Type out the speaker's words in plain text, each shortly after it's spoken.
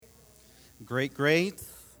Great, great.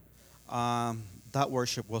 That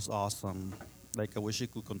worship was awesome. Like, I wish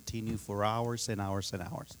it could continue for hours and hours and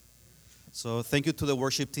hours. So, thank you to the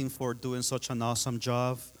worship team for doing such an awesome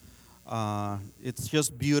job. It's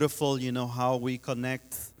just beautiful, how we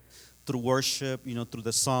connect through worship, through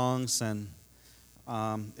the songs, and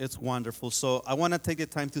it's wonderful. So, I want to take the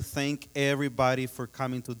time to thank everybody for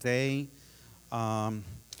coming today. Um,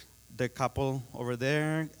 the couple over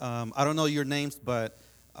there, I don't know your names, but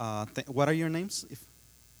what are your names?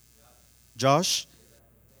 Josh?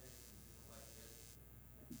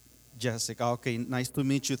 Jessica. Okay, nice to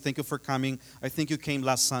meet you. Thank you for coming. I think you came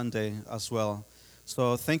last Sunday as well.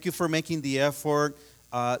 So thank you for making the effort.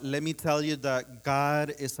 Let me tell you that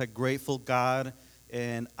God is a grateful God,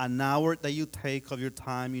 and an hour that you take of your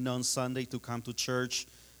time, on Sunday to come to church,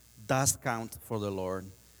 does count for the Lord.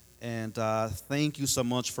 And thank you so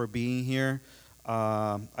much for being here.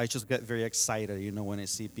 I just get very excited, when I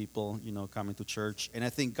see people, coming to church, and I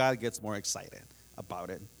think God gets more excited about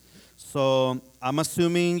it. So I'm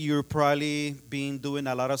assuming you're probably been doing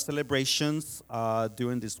a lot of celebrations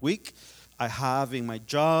during this week. I have in my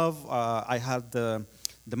job, I have the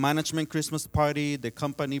management Christmas party, the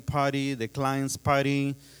company party, the clients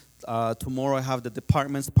party. Tomorrow I have the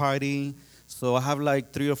department's party. So I have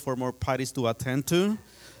like 3 or 4 more parties to attend to.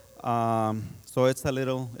 So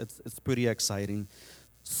it's pretty exciting.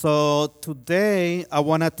 So today I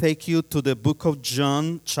want to take you to the book of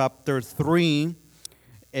John, chapter 3.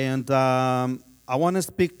 And I want to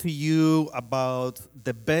speak to you about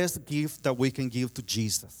the best gift that we can give to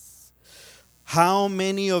Jesus. How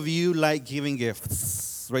many of you like giving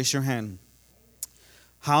gifts? Raise your hand.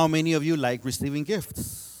 How many of you like receiving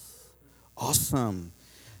gifts? Awesome.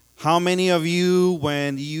 How many of you,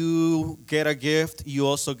 when you get a gift, you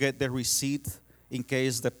also get the receipt in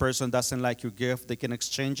case the person doesn't like your gift, they can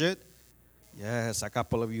exchange it? Yes, a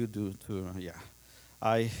couple of you do too. Yeah.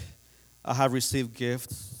 I I have received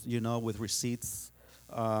gifts, with receipts.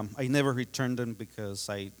 I never return them because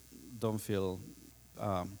I don't feel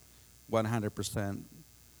 100%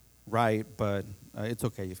 right, but it's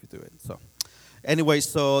okay if you do it. So, anyway,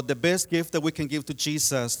 so the best gift that we can give to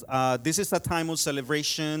Jesus, this is a time of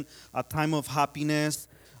celebration, a time of happiness.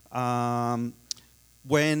 Um,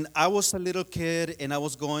 when I was a little kid and I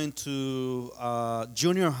was going to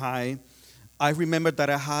junior high, I remember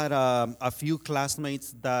that I had a few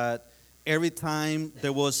classmates that every time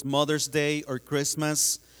there was Mother's Day or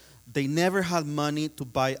Christmas, they never had money to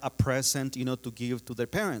buy a present, to give to their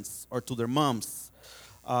parents or to their moms.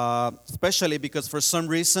 Especially because for some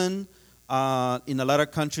reason, in a lot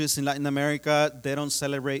of countries in Latin America, they don't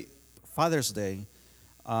celebrate Father's Day.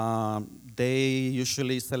 They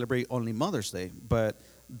usually celebrate only Mother's Day. But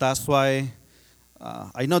that's why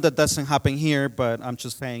I know that doesn't happen here, but I'm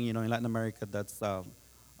just saying, in Latin America, that's a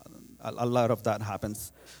lot of that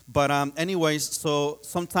happens. But anyways, so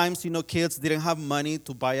sometimes, kids didn't have money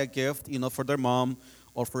to buy a gift, for their mom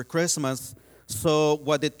or for Christmas. So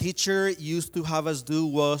what the teacher used to have us do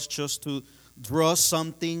was just to draw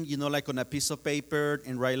something, like on a piece of paper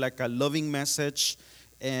and write like a loving message.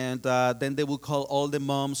 And then they would call all the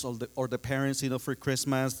moms or the parents, for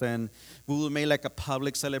Christmas. And we would make like a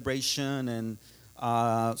public celebration. And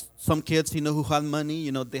some kids, who had money,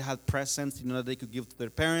 they had presents, that they could give to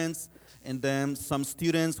their parents. And then some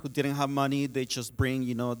students who didn't have money, they just bring,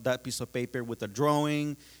 that piece of paper with a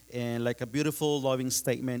drawing and like a beautiful loving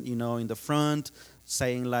statement, in the front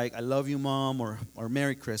saying like, I love you, Mom, or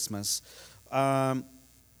Merry Christmas. Um,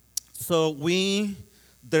 so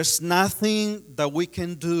there's nothing that we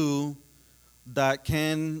can do that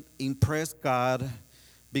can impress God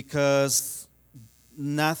because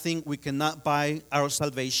we cannot buy our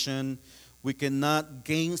salvation. We cannot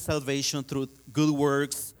gain salvation through good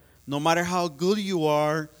works. No matter how good you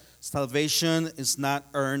are, salvation is not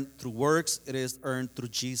earned through works, it is earned through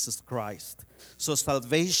Jesus Christ. So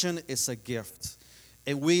salvation is a gift.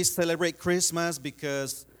 And we celebrate Christmas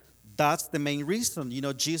because that's the main reason.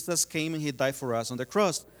 Jesus came and he died for us on the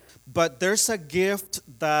cross. But there's a gift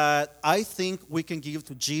that I think we can give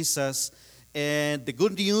to Jesus. And the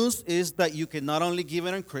good news is that you can not only give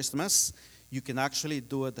it on Christmas, you can actually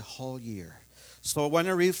do it the whole year. So I want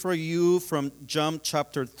to read for you from John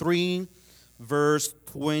chapter 3, verse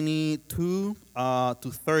 22 to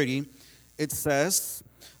 30. It says,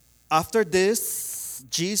 after this,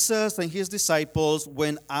 Jesus and his disciples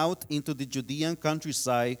went out into the Judean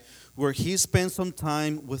countryside where he spent some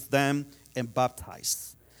time with them and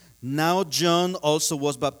baptized. Now John also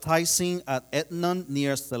was baptizing at Etnon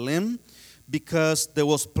near Salim because there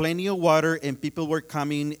was plenty of water and people were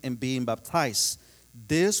coming and being baptized.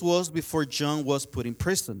 This was before John was put in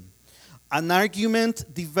prison. An argument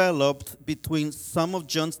developed between some of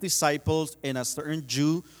John's disciples and a certain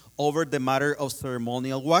Jew over the matter of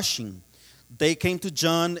ceremonial washing. They came to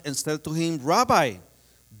John and said to him, "Rabbi,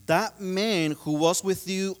 that man who was with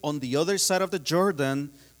you on the other side of the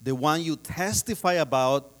Jordan, the one you testify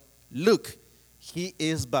about, look, he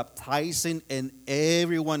is baptizing and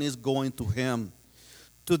everyone is going to him."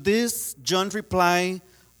 To this, John replied,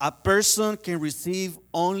 "A person can receive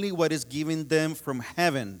only what is given them from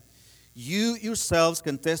heaven. You yourselves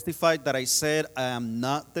can testify that I said I am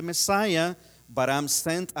not the Messiah, but I'm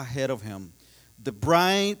sent ahead of him. The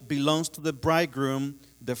bride belongs to the bridegroom.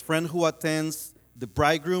 The friend who attends the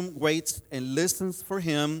bridegroom waits and listens for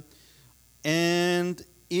him and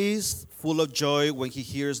is full of joy when he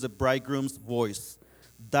hears the bridegroom's voice.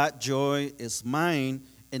 That joy is mine,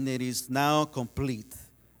 and it is now complete."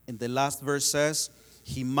 And the last verse says,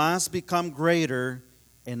 "He must become greater,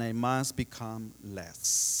 and I must become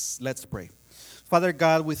less." Let's pray. Father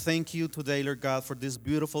God, we thank you today, Lord God, for this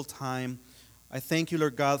beautiful time. I thank you,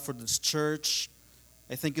 Lord God, for this church.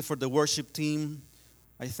 I thank you for the worship team.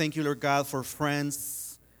 I thank you, Lord God, for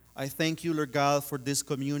friends. I thank you, Lord God, for this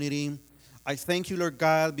community. I thank you, Lord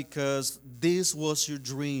God, because this was your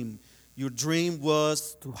dream. Your dream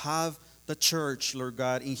was to have the church, Lord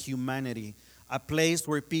God, in humanity, a place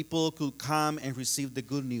where people could come and receive the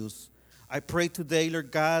good news. I pray today,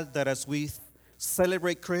 Lord God, that as we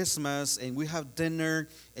celebrate Christmas and we have dinner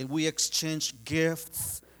and we exchange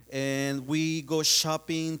gifts and we go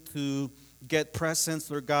shopping to get presents,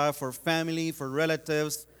 Lord God, for family, for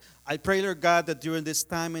relatives, I pray, Lord God, that during this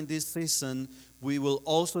time and this season, we will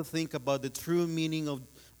also think about the true meaning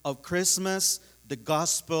of Christmas, the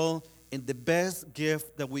gospel, and the best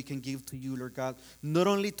gift that we can give to you, Lord God, not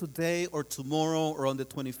only today or tomorrow or on the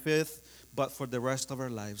 25th, but for the rest of our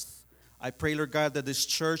lives. I pray, Lord God, that this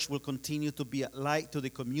church will continue to be a light to the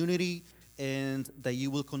community and that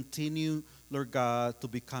you will continue, Lord God, to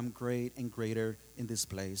become great and greater in this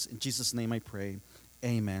place. In Jesus' name I pray.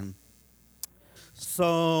 Amen.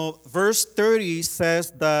 So verse 30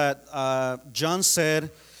 says that John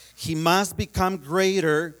said, "He must become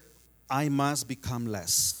greater, I must become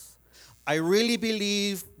less." I really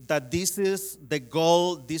believe that this is the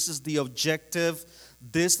goal, this is the objective,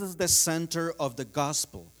 this is the center of the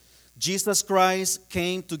gospel. Jesus Christ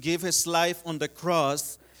came to give his life on the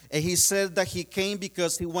cross, and he said that he came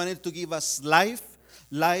because he wanted to give us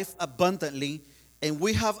life abundantly, and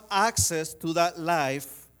we have access to that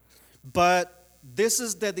life. But this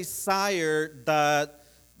is the desire that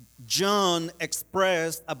John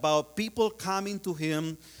expressed about people coming to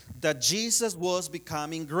him, that Jesus was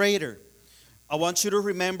becoming greater. I want you to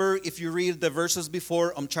remember, if you read the verses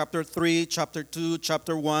before on chapter 3, chapter 2,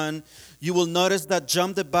 chapter 1, you will notice that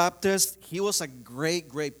John the Baptist, he was a great,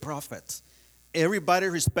 great prophet. Everybody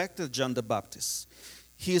respected John the Baptist.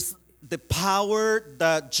 The power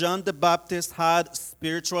that John the Baptist had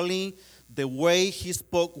spiritually, the way he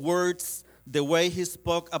spoke words, the way he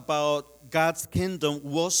spoke about God's kingdom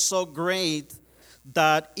was so great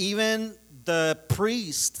that even the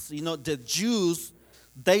priests, the Jews,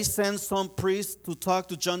 they sent some priests to talk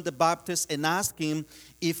to John the Baptist and ask him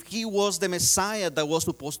if he was the Messiah that was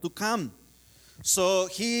supposed to come. So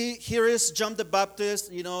here is John the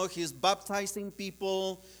Baptist, he's baptizing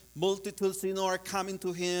people. Multitudes, are coming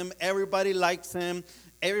to him. Everybody likes him.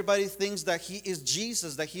 Everybody thinks that he is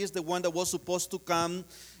Jesus, that he is the one that was supposed to come.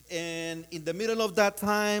 And in the middle of that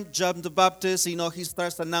time, John the Baptist, he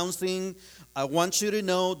starts announcing, "I want you to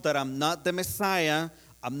know that I'm not the Messiah.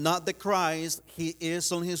 I'm not the Christ. He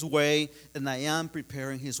is on his way, and I am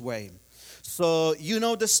preparing his way." So you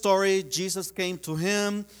know the story. Jesus came to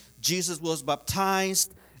him. Jesus was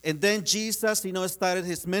baptized. And then Jesus, started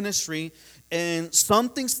his ministry. And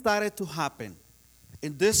something started to happen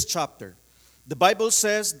in this chapter. The Bible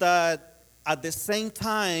says that at the same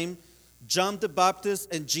time, John the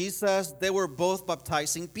Baptist and Jesus, they were both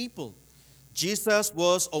baptizing people. Jesus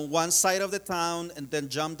was on one side of the town, and then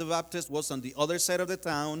John the Baptist was on the other side of the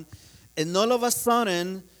town. And all of a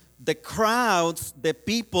sudden, the crowds, the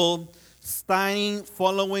people, started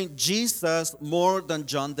following Jesus more than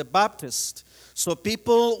John the Baptist. So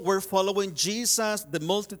people were following Jesus. The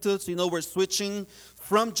multitudes, were switching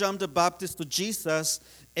from John the Baptist to Jesus.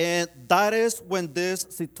 And that is when this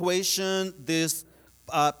situation, this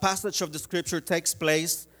passage of the scripture takes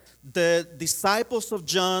place. The disciples of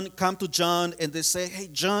John come to John and they say, "Hey,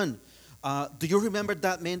 John, do you remember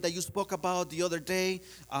that man that you spoke about the other day?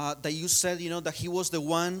 That you said, that he was the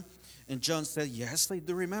one?" And John said, "Yes, I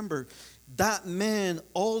do remember. That man,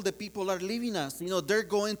 all the people are leaving us. They're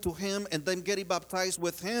going to him and then getting baptized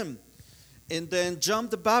with him." And then John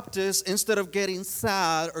the Baptist, instead of getting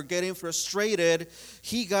sad or getting frustrated,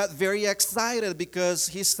 he got very excited because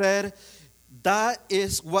he said, that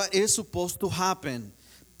is what is supposed to happen.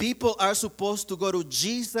 People are supposed to go to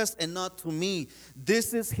Jesus and not to me.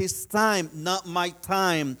 This is his time, not my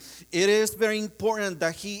time. It is very important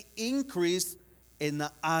that he increase and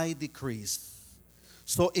I decrease.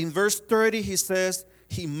 So in verse 30, he says,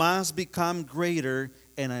 he must become greater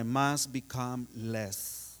and I must become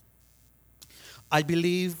less. I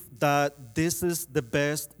believe that this is the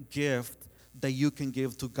best gift that you can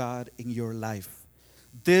give to God in your life.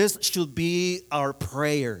 This should be our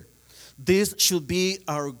prayer. This should be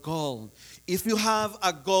our goal. If you have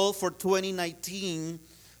a goal for 2019,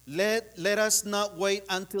 let us not wait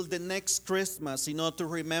until the next Christmas, to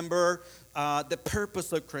remember the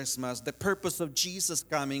purpose of Christmas, the purpose of Jesus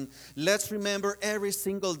coming. Let's remember every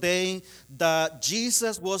single day that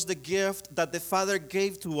Jesus was the gift that the Father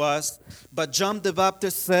gave to us. But John the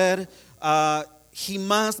Baptist said, he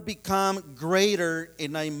must become greater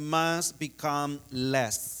and I must become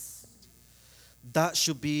less. That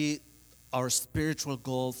should be our spiritual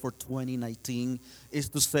goal for 2019, is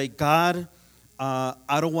to say, God,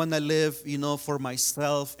 I don't want to live, for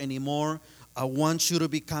myself anymore. I want you to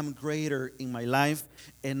become greater in my life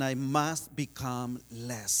and I must become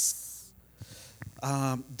less.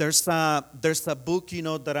 There's a book,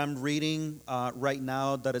 that I'm reading right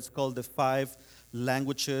now that is called The 5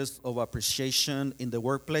 Languages of Appreciation in the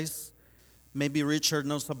Workplace. Maybe Richard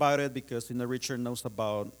knows about it because Richard knows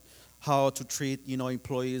about how to treat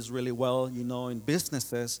employees really well in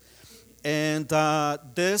businesses. And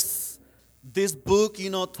this book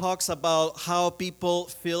talks about how people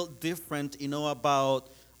feel different about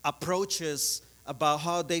approaches, about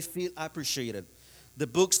how they feel appreciated. The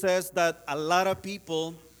book says that a lot of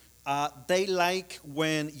people they like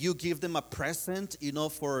when you give them a present,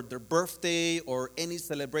 for their birthday or any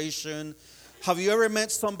celebration. Have you ever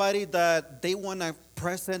met somebody that they want a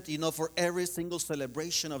present, for every single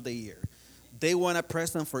celebration of the year? They want a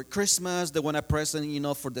present for Christmas. They want a present,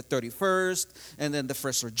 for the 31st, and then the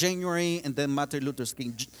 1st of January, and then Martin Luther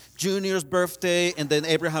King Jr.'s birthday, and then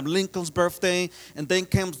Abraham Lincoln's birthday, and then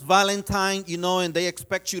comes Valentine, and they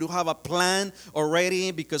expect you to have a plan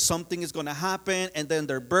already because something is going to happen, and then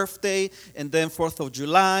their birthday, and then 4th of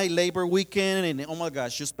July, Labor Weekend, and oh my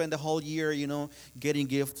gosh, you spend the whole year, getting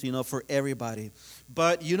gifts, for everybody.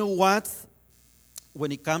 But you know what?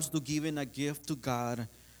 When it comes to giving a gift to God,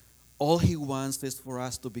 all he wants is for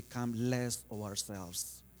us to become less of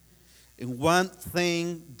ourselves. And one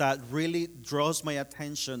thing that really draws my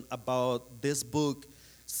attention about this book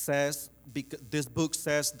says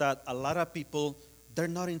that a lot of people, they're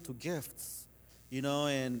not into gifts,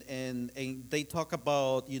 and they talk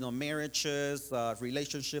about, marriages,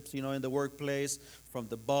 relationships, in the workplace, from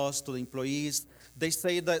the boss to the employees. They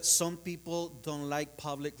say that some people don't like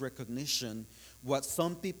public recognition. What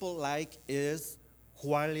some people like is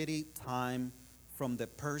quality time from the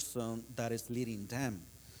person that is leading them.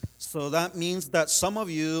 So that means that some of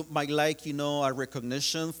you might like, a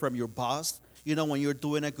recognition from your boss, when you're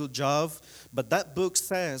doing a good job. But that book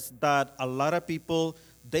says that a lot of people,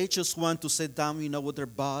 they just want to sit down, with their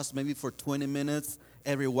boss, maybe for 20 minutes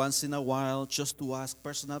every once in a while, just to ask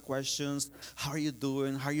personal questions. How are you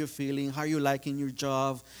doing? How are you feeling? How are you liking your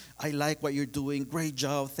job? I like what you're doing. Great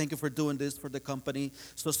job. Thank you for doing this for the company.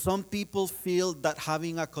 So some people feel that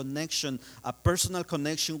having a connection, a personal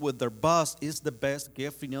connection with their boss is the best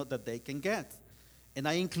gift, that they can get. And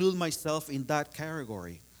I include myself in that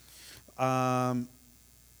category. And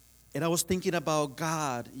I was thinking about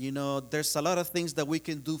God. There's a lot of things that we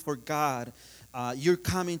can do for God. You're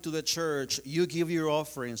coming to the church, you give your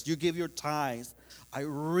offerings, you give your tithes. I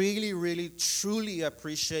really, really, truly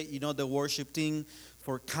appreciate, the worship team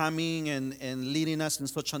for coming and leading us in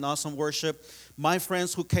such an awesome worship. My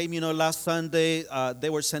friends who came, last Sunday, they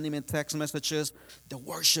were sending me text messages. The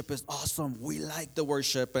worship is awesome. We like the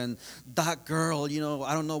worship. And that girl,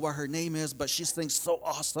 I don't know what her name is, but she sings so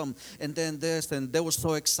awesome. And then this, and they were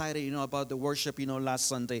so excited, about the worship, last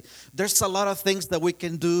Sunday. There's a lot of things that we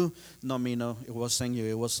can do. No, it wasn't you.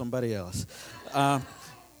 It was somebody else.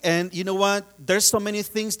 And you know what? There's so many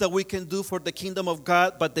things that we can do for the kingdom of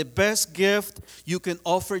God, but the best gift you can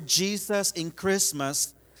offer Jesus in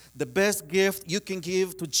Christmas, the best gift you can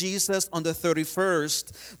give to Jesus on the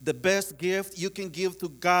 31st, the best gift you can give to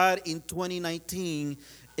God in 2019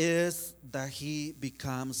 is that he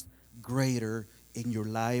becomes greater in your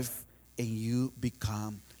life and you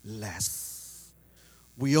become less.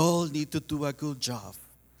 We all need to do a good job.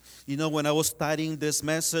 When I was studying this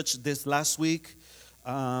message this last week,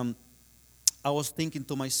 I was thinking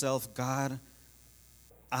to myself, God,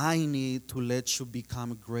 I need to let you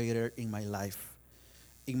become greater in my life.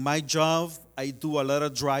 In my job, I do a lot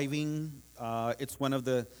of driving. It's one of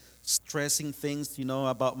the stressing things,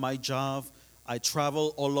 about my job. I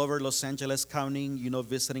travel all over Los Angeles County,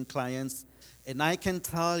 visiting clients. And I can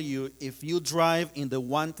tell you, if you drive in the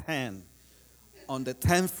 110, on the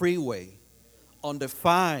 10 freeway, on the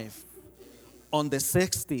 5, on the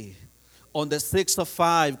 60, on the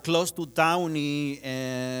 605, close to Downey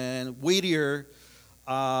and Whittier,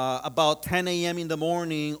 about 10 a.m. in the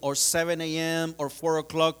morning or 7 a.m. or 4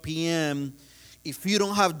 o'clock p.m., if you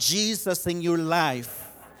don't have Jesus in your life,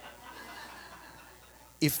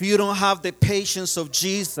 if you don't have the patience of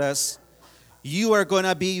Jesus, you are going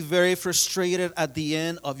to be very frustrated at the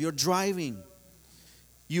end of your driving.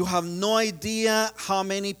 You have no idea how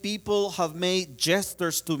many people have made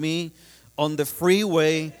gestures to me on the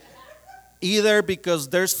freeway, either because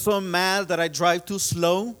they're so mad that I drive too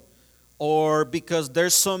slow, or because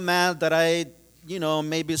they're so mad that I,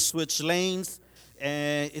 maybe switch lanes.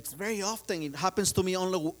 And it's very often, it happens to me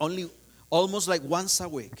only almost like once a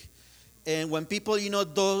week. And when people,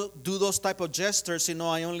 do those type of gestures,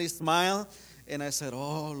 I only smile and I said,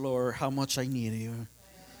 oh, Lord, how much I need you.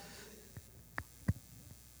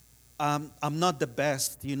 I'm not the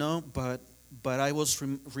best, but I was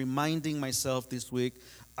reminding myself this week,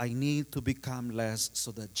 I need to become less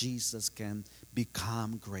so that Jesus can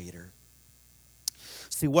become greater.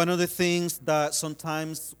 See, one of the things that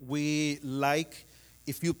sometimes we like,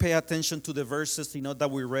 if you pay attention to the verses,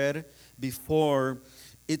 that we read before,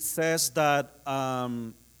 it says that a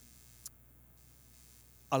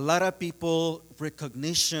lot of people,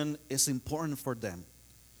 recognition is important for them.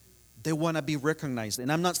 They want to be recognized.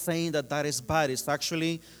 And I'm not saying that that is bad. It's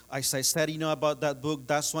actually, as I said, about that book,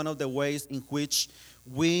 that's one of the ways in which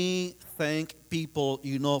we thank people,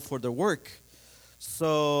 for their work.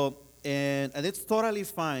 So, and it's totally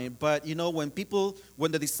fine. But,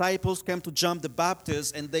 when the disciples came to John the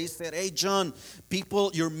Baptist and they said, hey, John,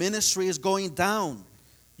 your ministry is going down.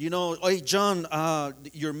 Hey, John,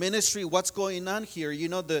 your ministry, what's going on here?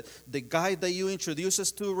 The guy that you introduced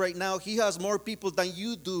us to right now, he has more people than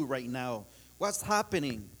you do right now. What's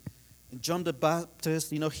happening? And John the Baptist,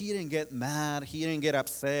 he didn't get mad. He didn't get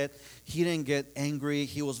upset. He didn't get angry.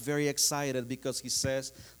 He was very excited because he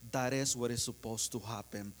says that is what is supposed to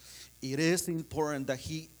happen. It is important that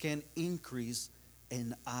he can increase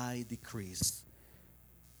and I decrease.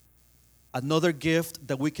 Another gift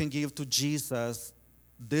that we can give to Jesus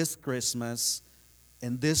this Christmas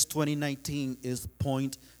and this 2019 is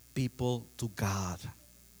point people to God.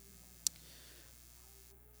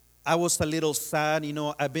 I was a little sad,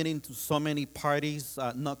 I've been into so many parties,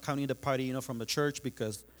 not counting the party, from the church,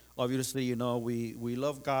 because obviously, we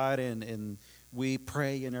love God and we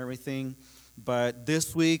pray and everything. But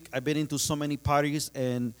this week, I've been into so many parties,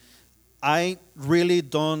 and I really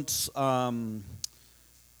don't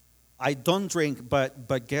drink,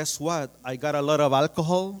 but guess what? I got a lot of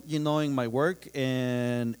alcohol, in my work,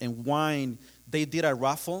 and wine. They did a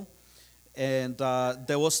raffle, and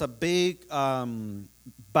there was a big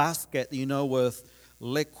basket, with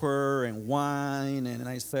liquor and wine, and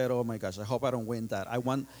I said, oh my gosh, I hope I don't win that.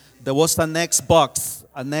 There was a next box,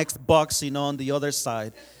 on the other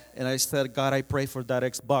side, and I said, God, I pray for that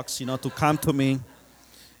Xbox, to come to me.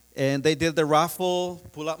 And they did the raffle,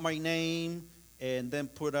 pull out my name, and then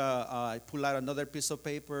I pull out another piece of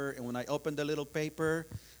paper, and when I opened the little paper,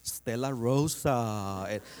 Stella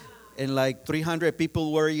Rosa, and like 300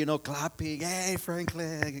 people were, clapping. Hey,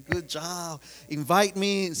 Franklin, good job. Invite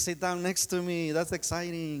me, sit down next to me. That's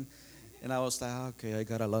exciting. And I was like, okay, I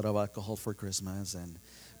got a lot of alcohol for Christmas.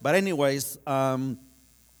 But anyways,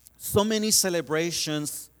 so many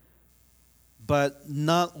celebrations, but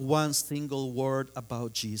not one single word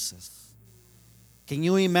about Jesus. Can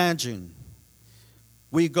you imagine?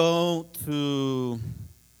 We go to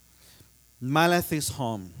Malachi's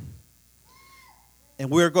home, and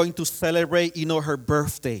we're going to celebrate, her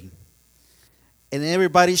birthday. And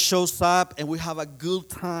everybody shows up, and we have a good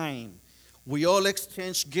time. We all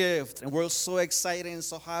exchange gifts, and we're so excited and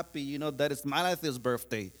so happy, that it's Malachi's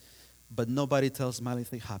birthday. But nobody tells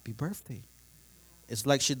Malachi happy birthday. It's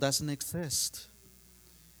like she doesn't exist.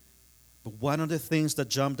 But one of the things that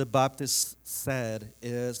John the Baptist said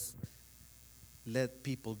is, let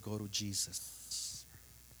people go to Jesus.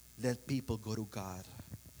 Let people go to God.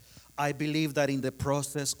 I believe that in the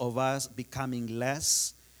process of us becoming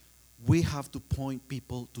less, we have to point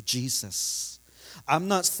people to Jesus. I'm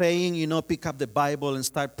not saying, pick up the Bible and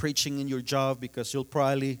start preaching in your job, because you'll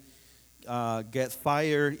probably get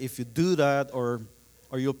fired if you do that, or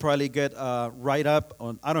you'll probably get right up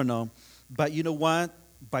on, I don't know. But you know what?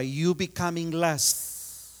 By you becoming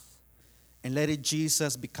less, and let it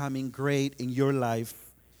Jesus becoming great in your life,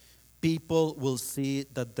 people will see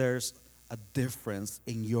that there's a difference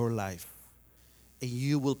in your life. And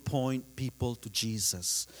you will point people to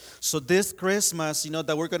Jesus. So this Christmas,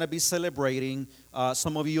 that we're going to be celebrating,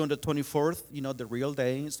 some of you on the 24th, the real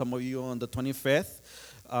day. Some of you on the 25th,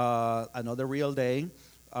 another real day.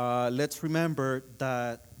 Let's remember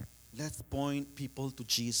that let's point people to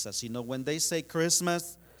Jesus. When they say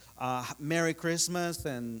Christmas, Merry Christmas,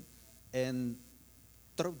 and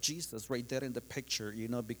throw Jesus right there in the picture,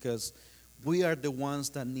 because we are the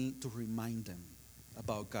ones that need to remind them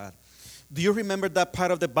about God. Do you remember that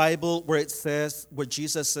part of the Bible where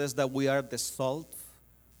Jesus says that we are the salt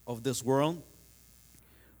of this world?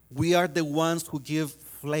 We are the ones who give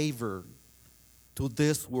flavor to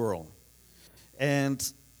this world. And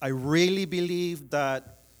I really believe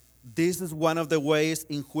that this is one of the ways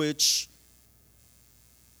in which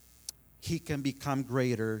He can become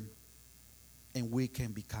greater and we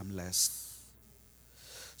can become less.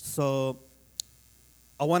 So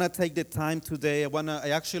I want to take the time today. I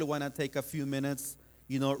actually want to take a few minutes,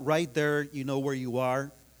 right there, where you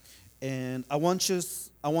are. And I want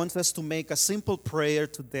us to make a simple prayer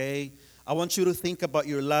today. I want you to think about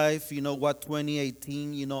your life, what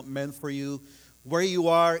 2018, meant for you, where you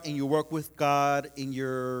are in your work with God, in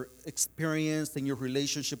your experience, in your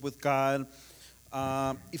relationship with God.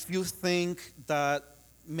 If you think that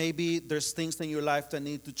maybe there's things in your life that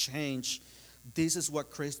need to change, this is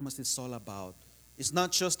what Christmas is all about. It's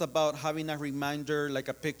not just about having a reminder like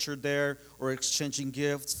a picture there or exchanging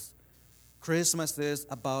gifts. Christmas is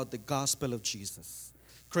about the gospel of Jesus.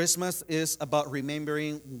 Christmas is about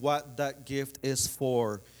remembering what that gift is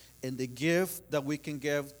for. And the gift that we can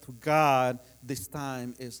give to God this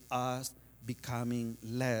time is us becoming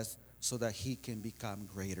less so that He can become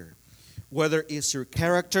greater. Whether it's your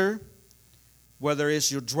character, whether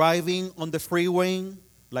it's your driving on the freeway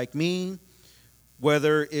like me,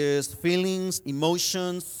 whether it's feelings,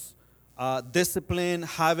 emotions, discipline,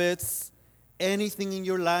 habits, anything in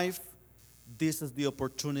your life, this is the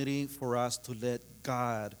opportunity for us to let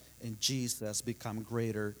God and Jesus become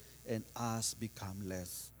greater and us become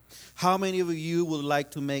less. How many of you would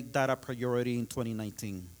like to make that a priority in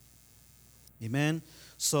 2019? Amen.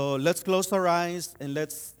 So let's close our eyes and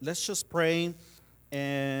let's just pray.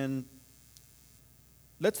 And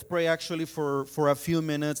let's pray actually for a few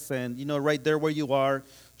minutes. And, right there where you are,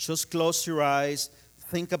 just close your eyes.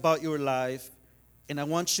 Think about your life. And I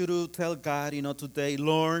want you to tell God, today,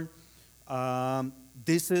 Lord,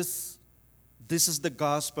 this is the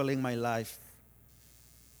gospel in my life.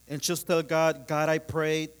 And just tell God, I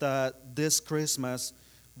pray that this Christmas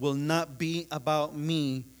will not be about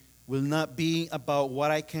me, will not be about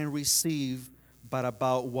what I can receive, but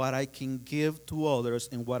about what I can give to others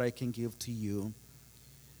and what I can give to you.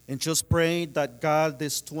 And just pray that God,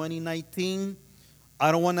 this 2019,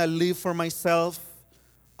 I don't want to live for myself.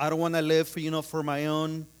 I don't want to live for my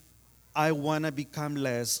own. I want to become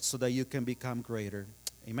less so that you can become greater.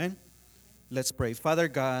 Amen? Let's pray. Father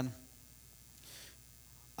God,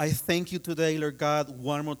 I thank you today, Lord God,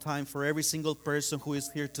 one more time for every single person who is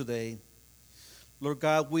here today. Lord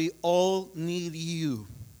God, we all need you.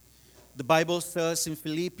 The Bible says in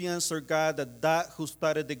Philippians, Lord God, that who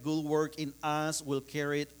started the good work in us will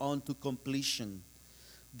carry it on to completion.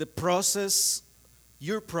 The process,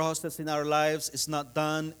 your process in our lives is not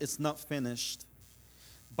done, it's not finished.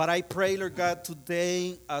 But I pray, Lord God,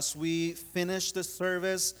 today as we finish the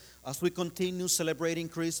service, as we continue celebrating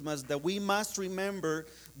Christmas, that we must remember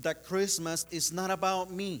that Christmas is not about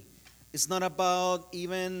me. It's not about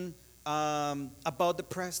even about the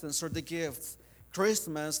presents or the gifts.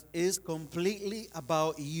 Christmas is completely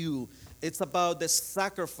about you. It's about the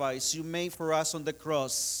sacrifice you made for us on the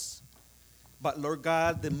cross. But Lord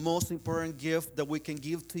God, the most important gift that we can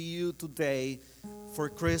give to you today for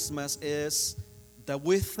Christmas is that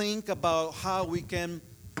we think about how we can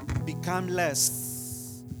become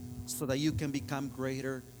less so that you can become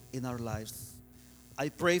greater in our lives. I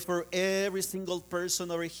pray for every single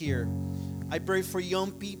person over here. I pray for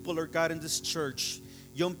young people, Lord God, in this church.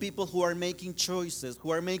 Young people who are making choices,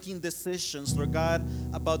 who are making decisions, Lord God,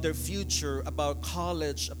 about their future, about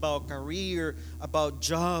college, about career, about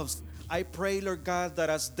jobs. I pray, Lord God, that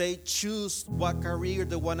as they choose what career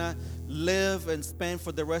they want to live and spend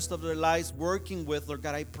for the rest of their lives working with, Lord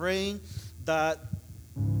God, I pray that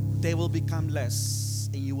they will become less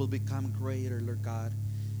and you will become greater, Lord God.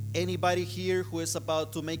 Anybody here who is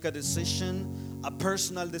about to make a decision, a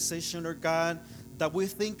personal decision, Lord God, that we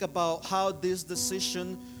think about how this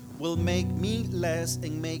decision will make me less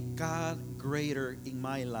and make God greater in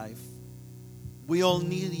my life. We all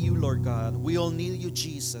need you, Lord God. We all need you,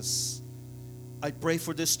 Jesus. I pray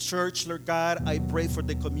for this church, Lord God. I pray for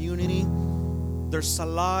the community. There's a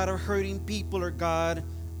lot of hurting people, Lord God,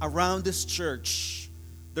 around this church.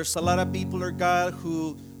 There's a lot of people, Lord God,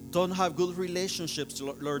 who don't have good relationships,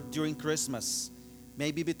 Lord, during Christmas.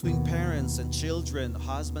 Maybe between parents and children,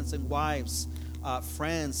 husbands and wives,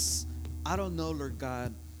 friends. I don't know, Lord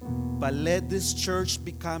God. But let this church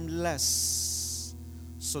become less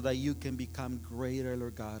so that you can become greater,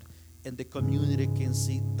 Lord God, and the community can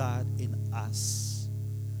see that in us.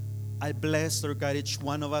 I bless, Lord God, each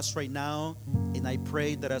one of us right now, and I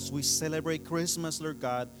pray that as we celebrate Christmas, Lord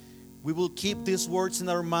God, we will keep these words in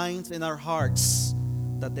our minds and our hearts,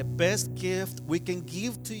 that the best gift we can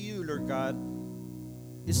give to you, Lord God,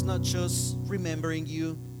 is not just remembering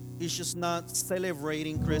you, it's just not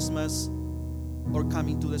celebrating Christmas or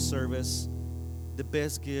coming to the service. The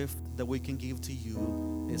best gift that we can give to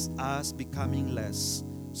you is us becoming less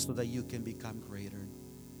so that you can become greater.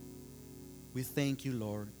 We thank you,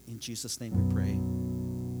 Lord. In Jesus' name we pray.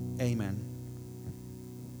 Amen.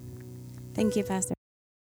 Thank you, Pastor.